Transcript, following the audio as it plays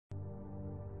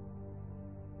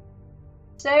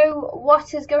So,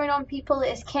 what is going on, people?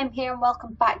 It's Kim here, and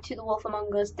welcome back to The Wolf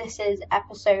Among Us. This is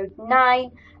episode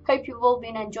 9. Hope you've all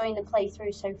been enjoying the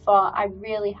playthrough so far. I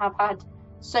really have had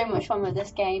so much fun with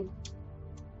this game.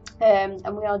 And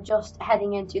we are just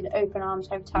heading into the Open Arms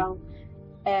Hotel,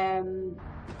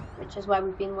 which is where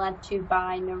we've been led to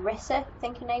by Nerissa, I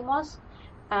think her name was.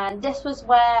 And this was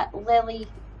where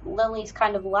Lily's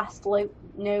kind of last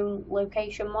known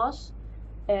location was,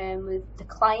 with the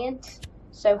client.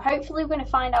 So hopefully we're going to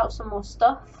find out some more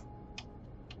stuff.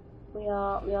 We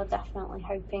are definitely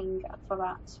hoping for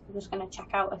that. We're just going to check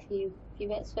out a few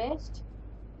bits first.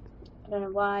 I don't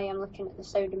know why I'm looking at the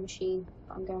soda machine,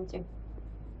 but I'm going to.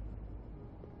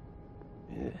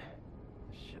 Yeah,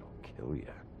 shit'll kill you.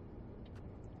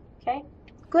 Okay.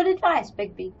 Good advice,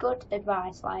 Bigby. Good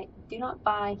advice. Like, do not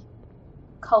buy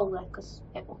cola because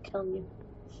it will kill you.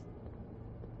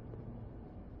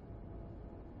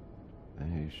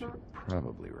 They should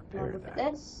probably repair Look at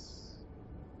that. this.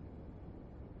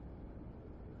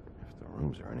 If the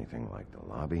rooms are anything like the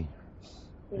lobby,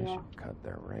 they Yeah. should cut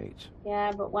their rates.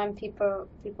 Yeah, but when people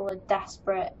are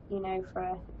desperate, you know, for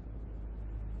a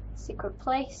secret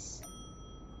place.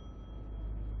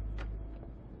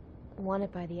 Want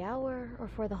it by the hour or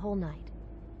for the whole night?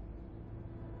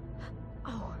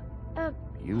 Oh,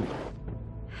 You?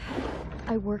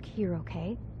 I work here,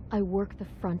 okay? I work the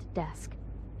front desk.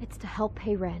 It's to help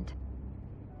pay rent.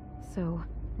 So,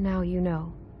 now you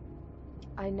know.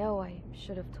 I know I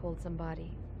should have told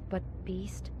somebody, but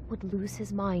Beast would lose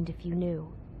his mind if you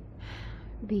knew.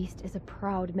 Beast is a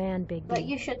proud man, Bigby. But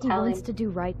you should He tell wants him. to do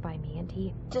right by me, and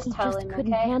he Just tell just him,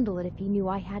 couldn't okay? handle it if he knew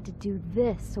I had to do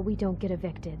this so we don't get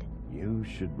evicted. You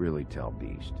should really tell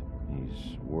Beast.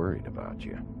 He's worried about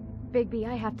you. Bigby,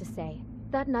 I have to say,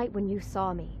 that night when you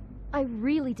saw me, I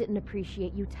really didn't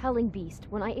appreciate you telling Beast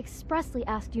when I expressly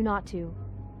asked you not to.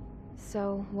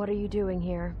 So, what are you doing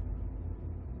here?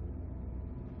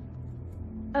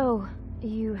 Oh,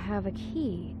 you have a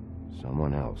key.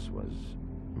 Someone else was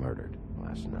murdered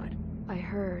last night. I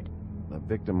heard. The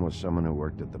victim was someone who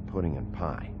worked at the Pudding and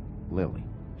Pie. Lily.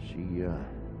 She,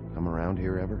 come around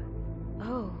here ever?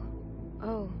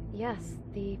 Oh, yes,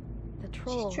 the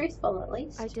troll. She's truthful, at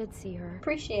least. I did see her.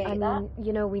 Appreciate I that. mean,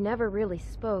 you know, we never really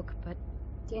spoke, but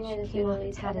Do you know the she came off a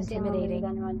Lily's tad ever seen Lily with intimidating.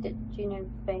 anyone? Do you know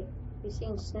Faith? You've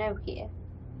seen Snow here.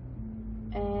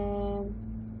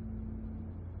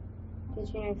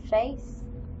 Did you know Faith?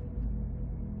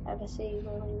 Ever see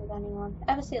Lily with anyone?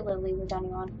 Ever see Lily with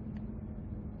anyone?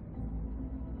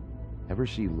 Ever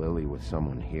see Lily with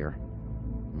someone here?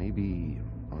 Maybe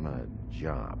on a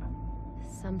job.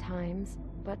 Sometimes,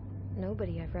 but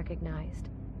nobody I've recognized.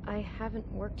 I haven't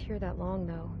worked here that long,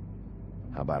 though.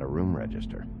 How about a room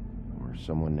register? Or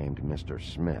someone named Mr.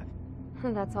 Smith?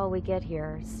 That's all we get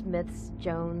here, Smiths,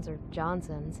 Jones, or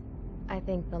Johnsons. I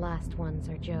think the last ones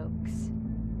are jokes.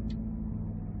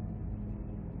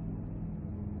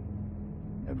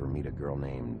 Ever meet a girl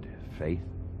named Faith?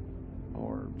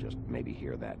 Or just maybe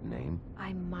hear that name?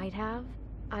 I might have.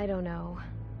 I don't know.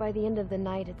 By the end of the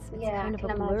night, it's Yeah, I kind of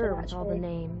can a blur imagine, with all the actually.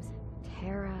 names.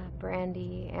 Tara,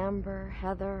 Brandy, Amber,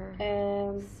 Heather.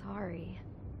 Sorry.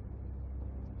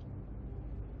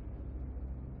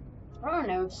 I don't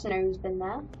know if Snow's been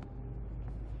there.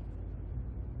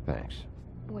 Thanks.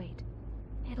 Wait.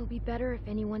 It'll be better if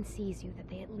anyone sees you that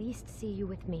they at least see you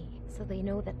with me, so they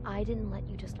know that I didn't let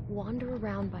you just wander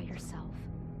around by yourself.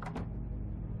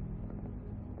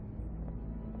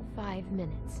 5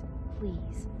 minutes,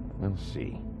 please. We'll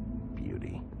see,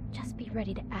 beauty. Just be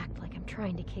ready to act like I'm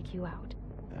trying to kick you out.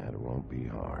 That won't be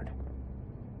hard.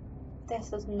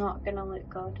 This is not gonna look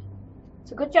good.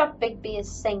 So good job Bigby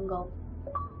is single.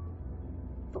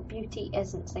 But Beauty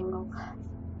isn't single.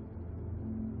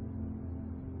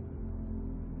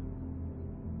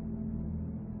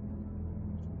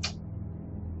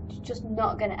 It's just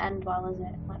not gonna end well, is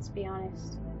it? Let's be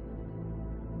honest.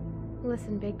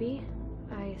 Listen, Bigby,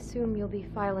 I assume you'll be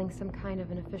filing some kind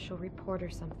of an official report or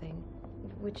something.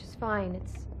 Which is fine,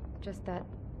 it's just that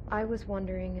I was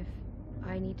wondering if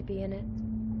I need to be in it.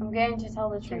 I'm going to tell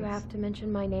the Do truth. you have to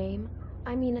mention my name?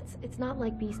 I mean, it's not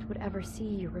like Beast would ever see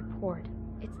your report.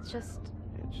 It's just...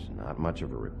 It's not much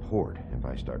of a report if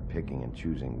I start picking and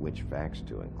choosing which facts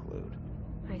to include.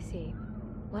 I see.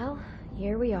 Well,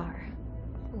 here we are.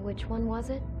 Which one was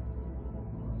it?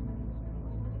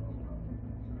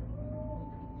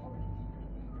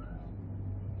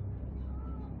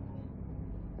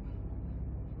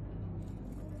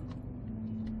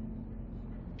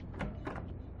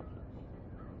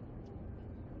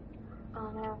 Oh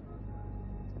no.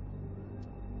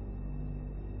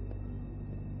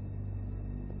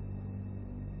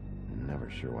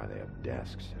 Never sure why they have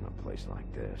desks in a place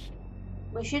like this.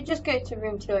 We should just go to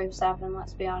room 207,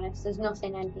 let's be honest. There's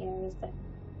nothing in here, is there?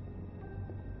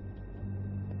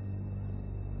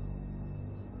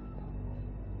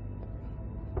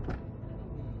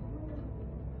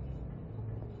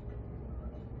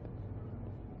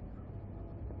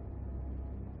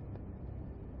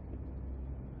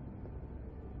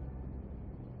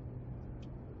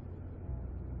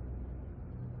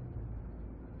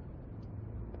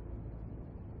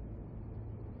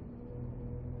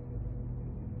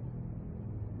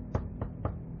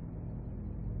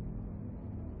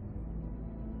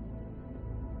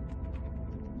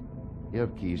 You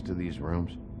have keys to these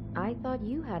rooms? I thought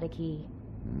you had a key.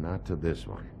 Not to this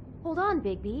one. Hold on,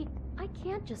 Bigby. I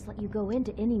can't just let you go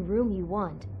into any room you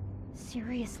want.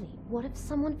 Seriously, what if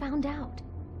someone found out?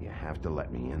 You have to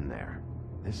let me in there.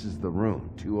 This is the room,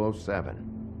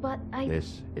 207. But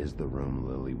This is the room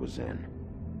Lily was in.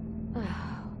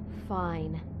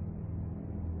 Fine.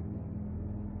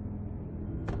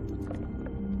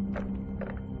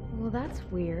 Well, that's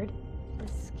weird.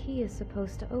 This key is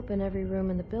supposed to open every room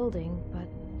in the building, but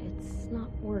it's not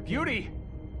working. Beauty!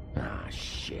 Ah,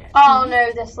 shit. Oh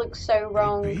no, this looks so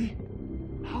wrong. Baby?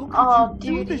 How could Oh, you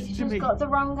do dude, this you to just me? got the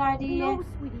wrong idea. No,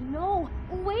 sweetie, no.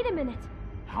 Wait a minute.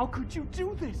 How could you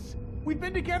do this? We've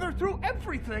been together through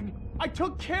everything. I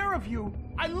took care of you.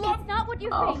 I love. It's not what you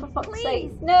Oh, think. for fuck's Please.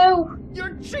 sake. No!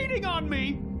 You're cheating on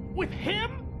me with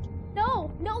him.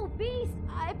 No, Beast.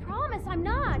 I promise I'm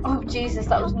not. Oh, Jesus,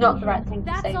 that was not the right thing to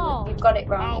That's say. all. You've got it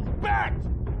I'll wrong. bet.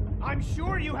 I'm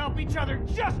sure you help each other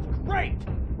just great.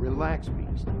 Relax,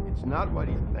 Beast. It's not what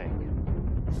you think.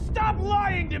 Stop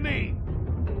lying to me.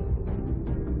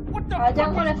 What the I don't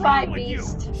fuck wanna is fight wrong with you?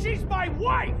 Beast. She's my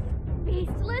wife.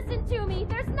 Beast, listen to me.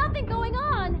 There's nothing going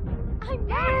on. I'm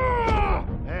not. Ah!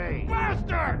 Hey!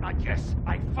 Bastard! I guess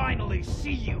I finally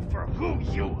see you for who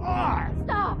you are!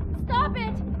 Stop. Stop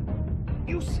it.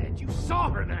 You said you saw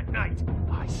her that night!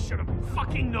 I should have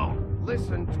fucking known!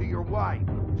 Listen to your wife.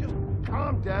 Just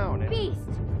calm down and... Beast.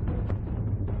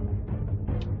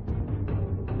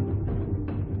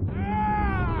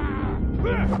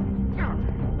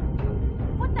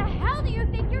 What the hell do you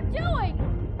think you're doing?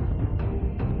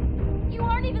 You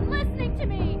aren't even listening to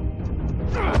me.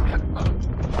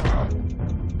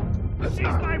 She's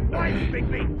my wife,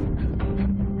 Bigby!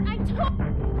 I told.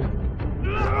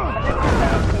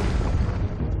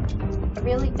 I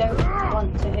really don't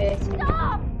want to hurt him.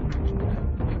 Stop.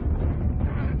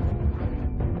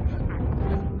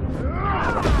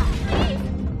 Beast.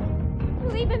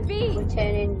 Leave him be. We're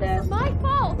turning It's the... my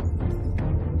fault.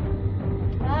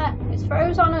 Ah, it's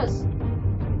froze on us.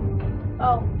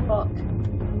 Oh, fuck.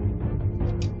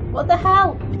 What the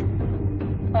hell?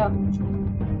 Oh.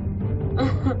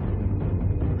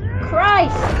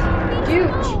 Christ! Dude,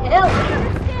 chill!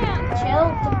 Chill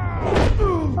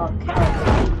the fuck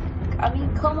out. I mean,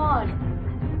 come on.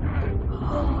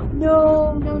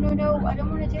 No, no, no, no. I don't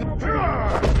want to do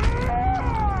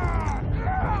that.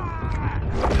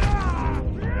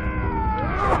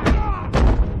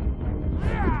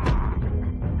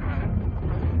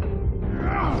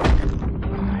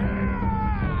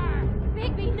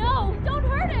 Bigby, no! Don't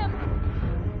hurt him!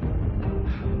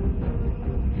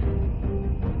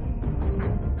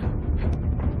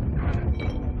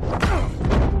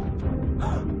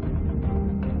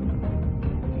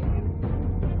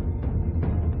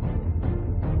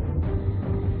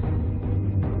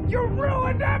 You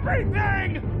ruined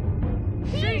everything!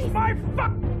 She's my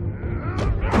fuck.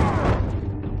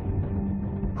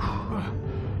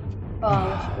 Oh, I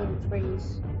wish it wouldn't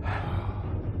freeze.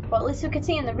 Well, at least we can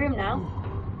see in the room now.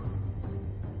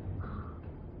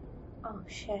 Oh,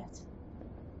 shit.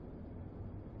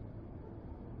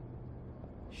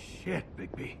 Shit,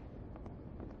 Bigby.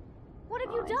 What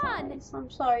have you Oh, done? I'm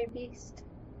sorry, Beast.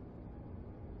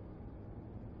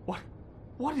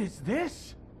 What is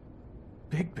this?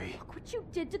 Bigby. Look what you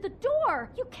did to the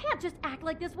door! You can't just act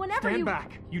like this whenever Stand you-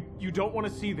 back. You don't want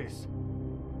to see this.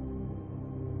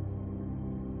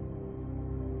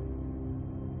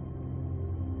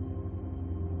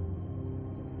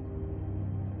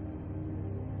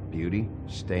 Beauty,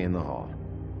 stay in the hall.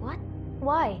 What?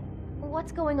 Why?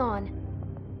 What's going on?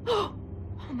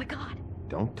 Oh my god.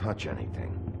 Don't touch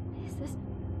anything.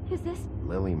 Is this?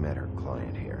 Lily met her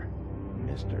client here.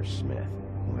 Mr. Smith,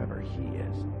 whoever he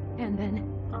is. And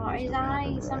then? Oh, his Must have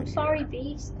happened eyes. I'm right sorry, here.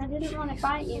 Beast. I didn't want to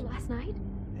fight you. Last night?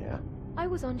 Yeah? I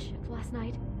was on shift last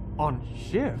night. On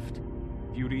shift?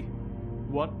 Beauty.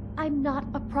 What? I'm not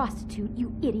a prostitute,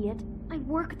 you idiot. I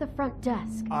work the front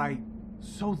desk.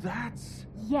 So that's...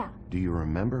 Yeah. Do you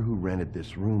remember who rented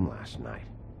this room last night?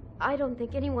 I don't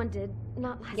think anyone did.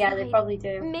 Not last Yeah, night. they probably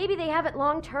do. Maybe they have it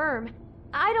long term.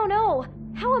 I don't know.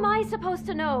 How am I supposed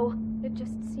to know? It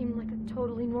just seemed like a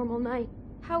totally normal night.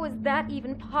 How is that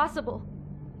even possible?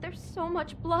 There's so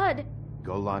much blood.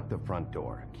 Go lock the front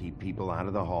door. Keep people out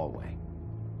of the hallway.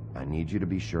 I need you to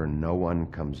be sure no one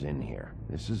comes in here.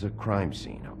 This is a crime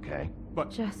scene, okay?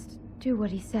 But Just do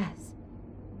what he says.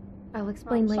 I'll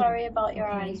explain I'm later. sorry about your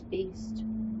okay? eyes, Beast.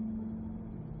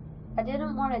 I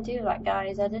didn't want to do that,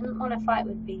 guys. I didn't want to fight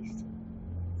with Beast.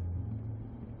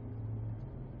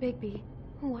 Bigby,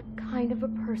 what kind of a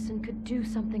person could do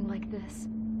something like this?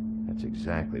 That's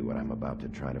exactly what I'm about to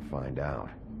try to find out.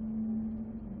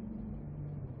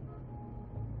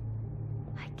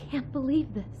 I can't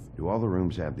believe this. Do all the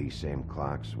rooms have these same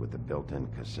clocks with the built-in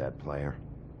cassette player?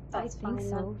 That's I think fine,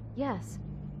 so, yes.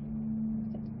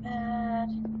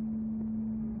 then.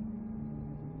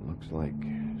 Looks like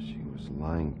she was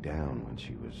lying down when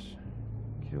she was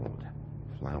killed.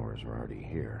 Flowers were already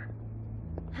here.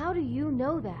 How do you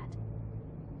know that?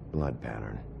 Blood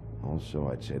pattern. Also,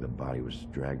 I'd say the body was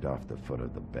dragged off the foot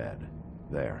of the bed.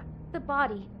 There. The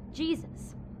body.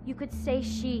 Jesus. You could say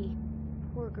she.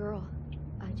 Poor girl.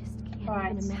 I just can't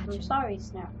Right, even imagine. I'm sorry,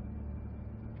 Snow.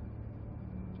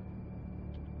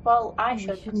 Well, I We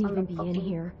should. shouldn't I'm even a be in fucking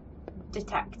here.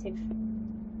 detective.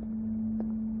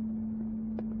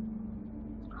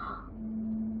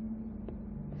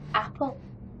 Apple,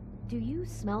 Do you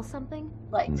smell something?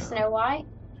 like No. Snow White,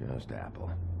 Just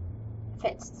Apple.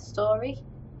 fits the story.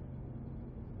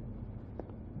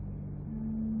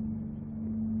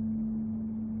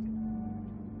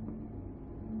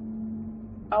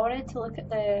 I wanted to look at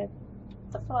the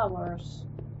flowers,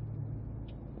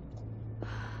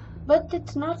 but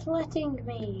it's not letting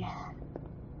me.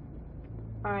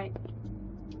 Right.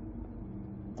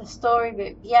 The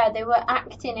storybook. Yeah, they were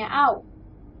acting it out.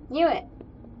 Knew it.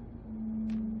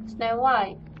 Snow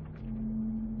White.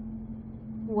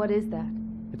 What is that?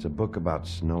 It's a book about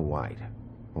Snow White.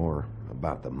 Or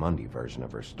about the Mundy version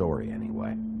of her story,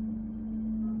 anyway.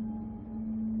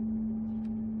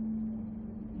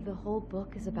 The whole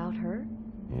book is about her?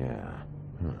 Yeah.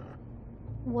 Huh.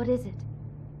 What is it?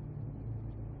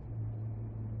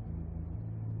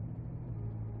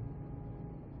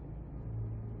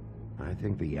 I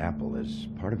think the apple is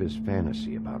part of his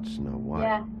fantasy about Snow White.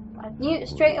 Yeah, I knew it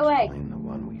straight Would away. explain the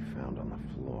one we found on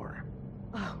the floor.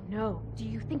 Oh no. Do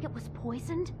you think it was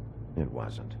poisoned? It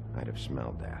wasn't. I'd have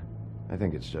smelled that. I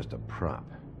think it's just a prop.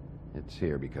 It's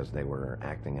here because they were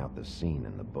acting out the scene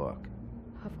in the book.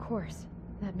 Of course.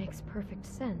 That makes perfect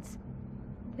sense.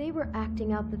 They were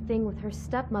acting out the thing with her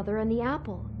stepmother and the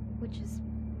apple, which is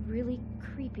really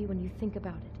creepy when you think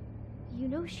about it. You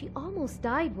know, she almost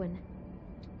died when...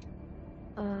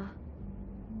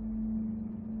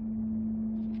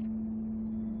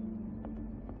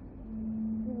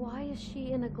 Why is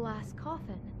she in a glass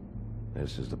coffin?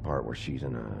 This is the part where she's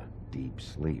in a deep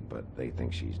sleep, but they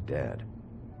think she's dead.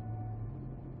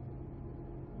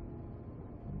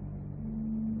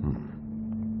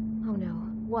 Oh no.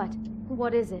 What?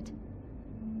 What is it?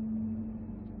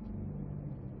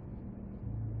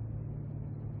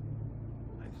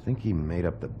 I think he made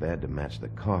up the bed to match the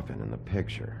coffin in the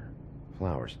picture.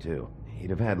 Flowers, too. He'd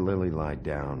have had Lily lie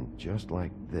down just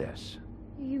like this.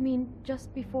 You mean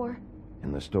just before?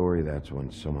 In the story, that's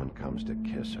when someone comes to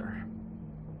kiss her.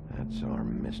 That's our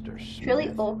Mr. Smith. It's really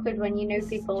awkward when you know This is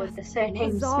people with the just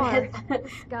surname bizarre. Smith.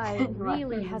 This guy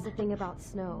really has a thing about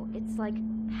Snow. It's like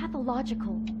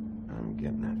pathological. I'm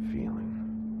getting that feeling,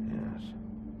 yes.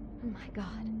 Oh my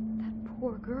god, that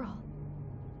poor girl.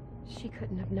 She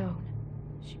couldn't have known.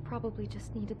 She probably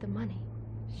just needed the money.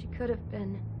 She could have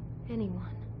been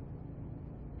anyone.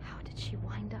 How did she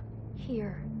wind up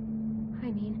here? I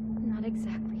mean, not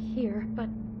exactly here, but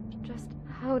just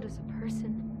how does a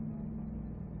person...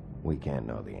 We can't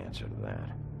know the answer to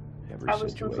that. Every I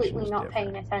was situation completely is not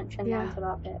different. paying attention Yeah. then to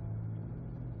that bit.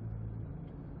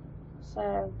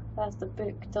 So, there's the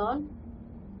book done.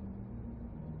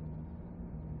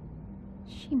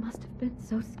 She must have been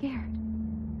so scared.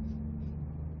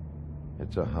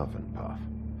 It's a huff and puff.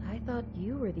 I thought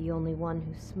you were the only one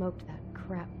who smoked that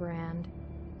crap brand.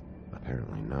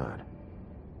 Apparently not.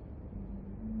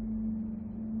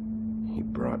 He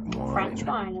brought wine. French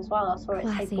wine as well, I saw it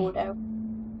say Classy. Bordeaux.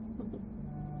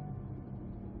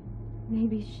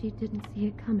 Maybe she didn't see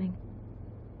it coming.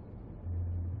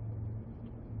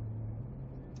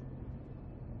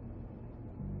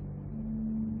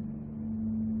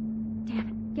 Damn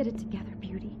it, get it together,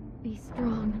 Beauty. Be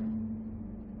strong.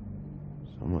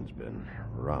 Someone's been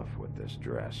rough with this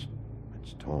dress.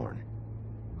 It's torn.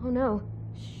 Oh no,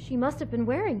 she must have been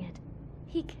wearing it.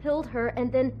 He killed her and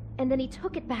then he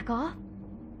took it back off?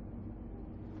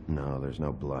 No, there's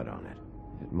no blood on it.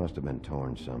 It must have been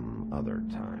torn some other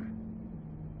time.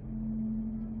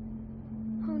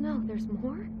 Oh no, there's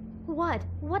more? What?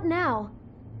 What now?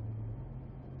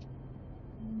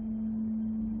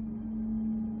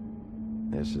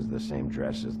 This is the same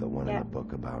dress as the one in Yeah. the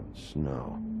book about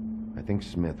Snow. I think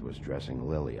Smith was dressing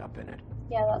Lily up in it.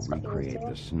 Yeah, that's what he was Recreate doing.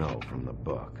 the snow from the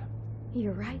book.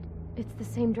 You're right. It's the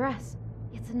same dress.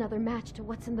 It's another match to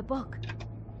what's in the book.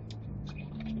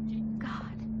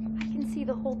 God, I can see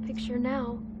the whole picture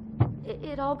now.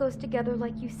 It all goes together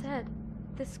like you said.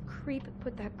 This creep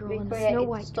put that girl in a Recreated Snow the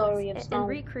White story dress of and Snow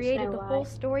recreated the whole White.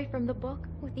 story from the book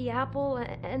with the apple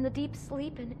and the deep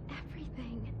sleep and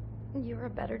everything. You're a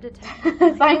better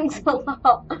detective. Thanks a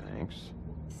lot. Thanks.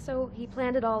 So he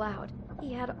planned it all out.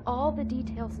 He had all the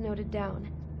details noted down.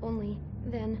 Only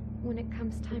then, when it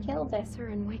comes time to killed it. kiss her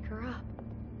and wake her up.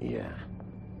 Yeah.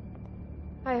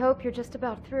 I hope you're just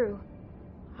about through.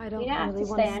 I don't You don't have really to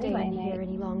want to stay stay anyway, in here mate.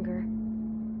 any longer.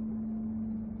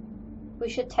 We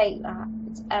should take that.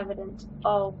 It's evident.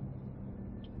 Oh.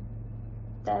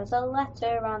 There's a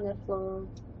letter on the floor.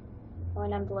 Or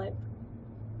an envelope.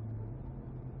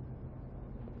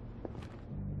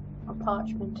 Or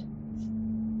parchment. I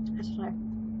don't know.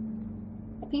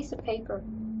 A piece of paper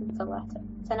with a letter.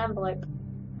 It's an envelope.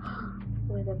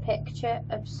 With a picture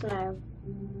of snow.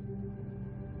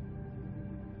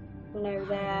 You know,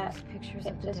 there Those pictures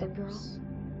of the pictures dead of girl.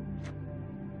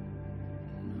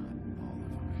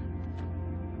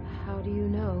 How do you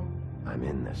know? I'm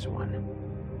in this one.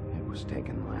 It was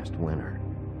taken last winter.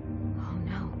 Oh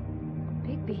no.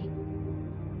 Bigby.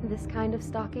 This kind of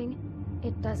stalking,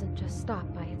 it doesn't just stop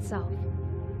by itself.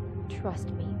 Trust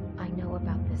me, I know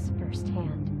about this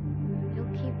firsthand. He'll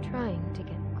keep trying to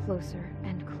get closer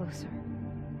and closer.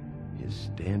 His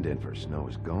stand-in for Snow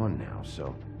is gone now,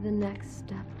 so... The next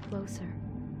step closer.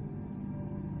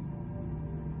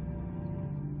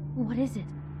 What is it?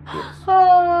 It's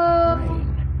Oh, rain.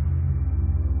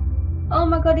 oh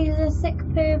my god, he's a sick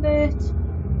pervert.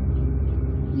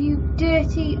 You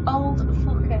dirty old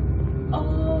fucker.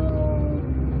 Oh.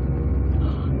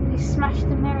 He smashed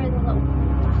the mirror, the little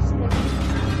bastard.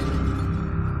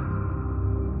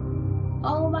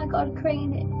 Oh my god,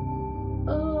 Crane.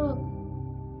 Oh.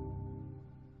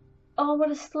 Oh,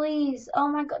 what a sleaze. Oh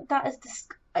my god, that is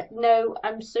no,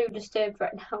 I'm so disturbed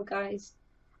right now, guys.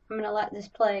 I'm gonna let this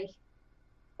play.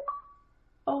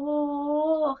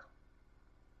 Oh.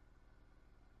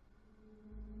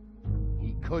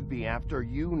 He could be after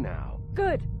you now.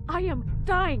 Good. I am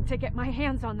dying to get my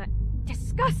hands on that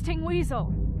disgusting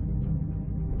weasel.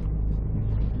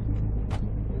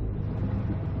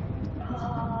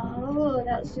 Oh,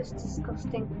 that's just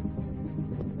disgusting.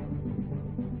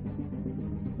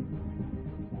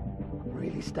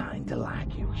 Really starting to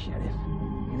like you, Sheriff.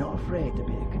 You're not afraid to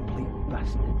be a complete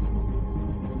bastard.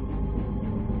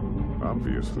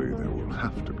 Obviously, there will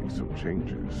have to be some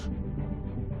changes.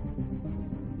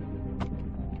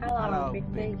 Hello,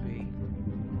 Bigby. Bigby.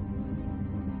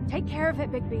 Take care of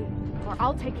it, Bigby, or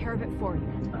I'll take care of it for you.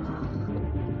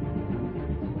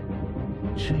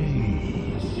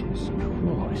 Jesus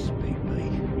Christ,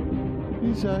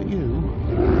 Bigby. Is that you?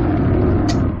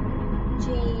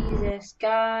 Jesus,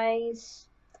 guys.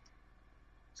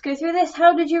 Let's go through this.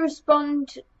 How did you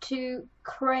respond to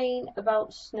Crane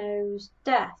about Snow's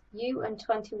death? You and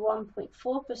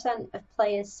 21.4% of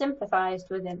players sympathised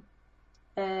with him.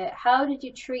 How did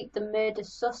you treat the murder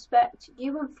suspect?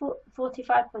 You and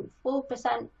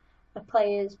 45.4% of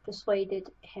players persuaded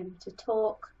him to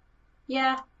talk.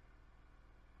 Yeah.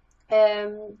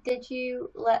 Did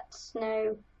you let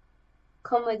Snow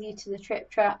come with you to the trip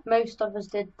trap? Most of us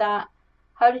did that.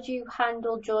 How did you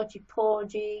handle Georgie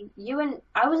Porgy?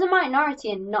 I was a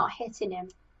minority in not hitting him.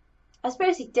 I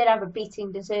suppose he did have a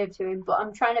beating deserved to him, but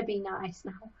I'm trying to be nice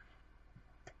now.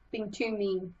 Being too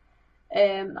mean.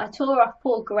 I tore off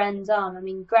poor Gren's arm. I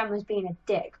mean, Gren was being a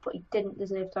dick, but he didn't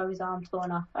deserve to have his arm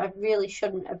torn off. I really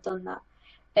shouldn't have done that.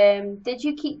 Did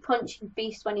you keep punching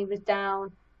Beast when he was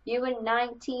down? You and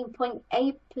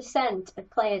 19.8% of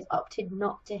players opted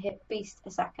not to hit Beast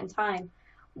a second time.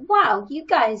 Wow, you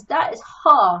guys, that is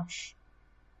harsh.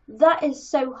 That is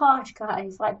so harsh,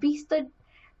 guys. Like, Beast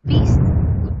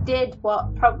did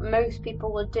what most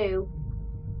people would do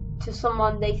to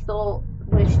someone they thought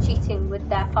was cheating with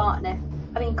their partner.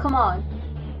 I mean, come on.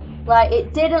 Like,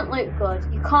 it didn't look good.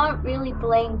 You can't really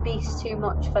blame Beast too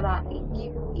much for that.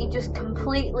 He just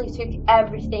completely took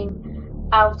everything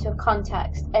out of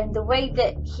context. And the way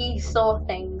that he saw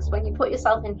things, when you put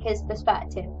yourself in his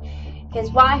perspective,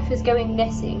 his wife is going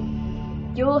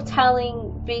missing. You're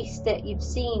telling Beast that you've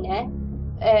seen it.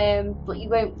 but you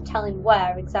won't tell him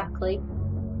where exactly.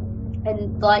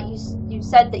 And like you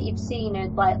said that you've seen her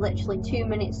like literally 2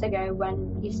 minutes ago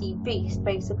when you see Beast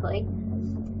basically.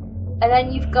 And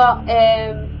then you've got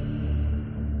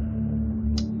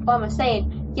what am I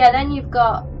saying? Yeah, then you've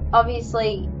got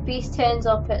obviously Beast turns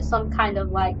up at some kind of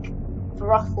like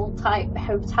brothel type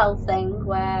hotel thing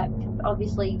where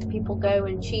obviously people go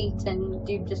and cheat and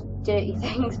do just dirty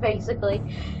things basically.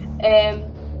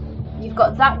 You've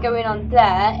got that going on there,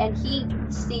 and he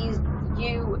sees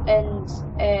you and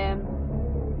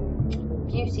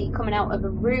Beauty coming out of a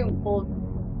room, or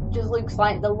just looks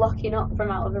like they're locking up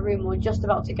from out of a room, or just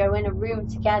about to go in a room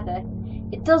together.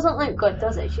 It doesn't look good,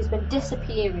 does it? She's been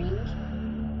disappearing.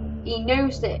 He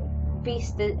knows that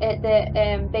Beast,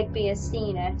 Bigby has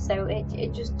seen her, so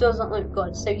it just doesn't look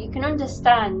good. So you can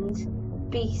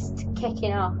understand Beast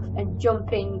kicking off and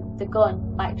jumping the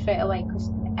gun like straight away,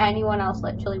 because anyone else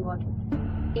literally would.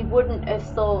 He wouldn't have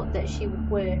thought that she would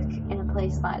work in a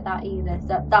place like that either.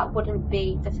 That wouldn't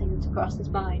be the thing to cross his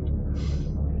mind.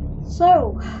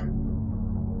 So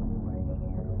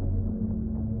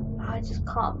I just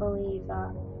can't believe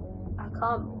that. I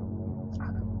can't.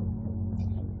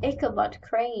 Ichabod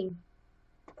Crane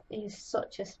is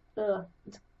such a.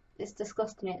 It's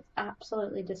disgusting. It's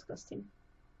absolutely disgusting.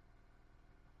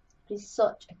 He's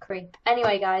such a creep.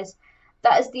 Anyway, guys,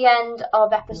 that is the end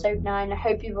of episode 9. I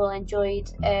hope you've all enjoyed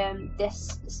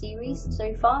this series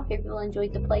so far. I hope you've all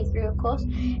enjoyed the playthrough, of course.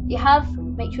 If you have,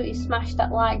 make sure you smash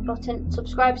that like button.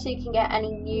 Subscribe so you can get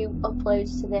any new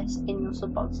uploads to this in your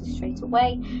sub boxes straight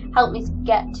away. Help me to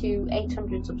get to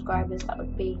 800 subscribers. That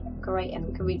would be great if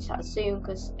we can reach that soon,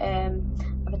 because I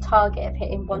have a target of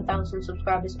hitting 1,000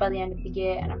 subscribers by the end of the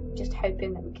year, and I'm just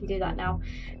hoping that we can do that now.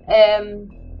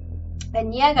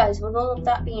 And yeah, guys, with all of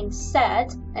that being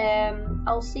said,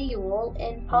 I'll see you all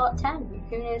in part 10.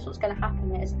 Who knows what's going to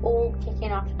happen? It's all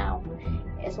kicking off now.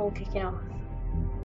 It's all kicking off.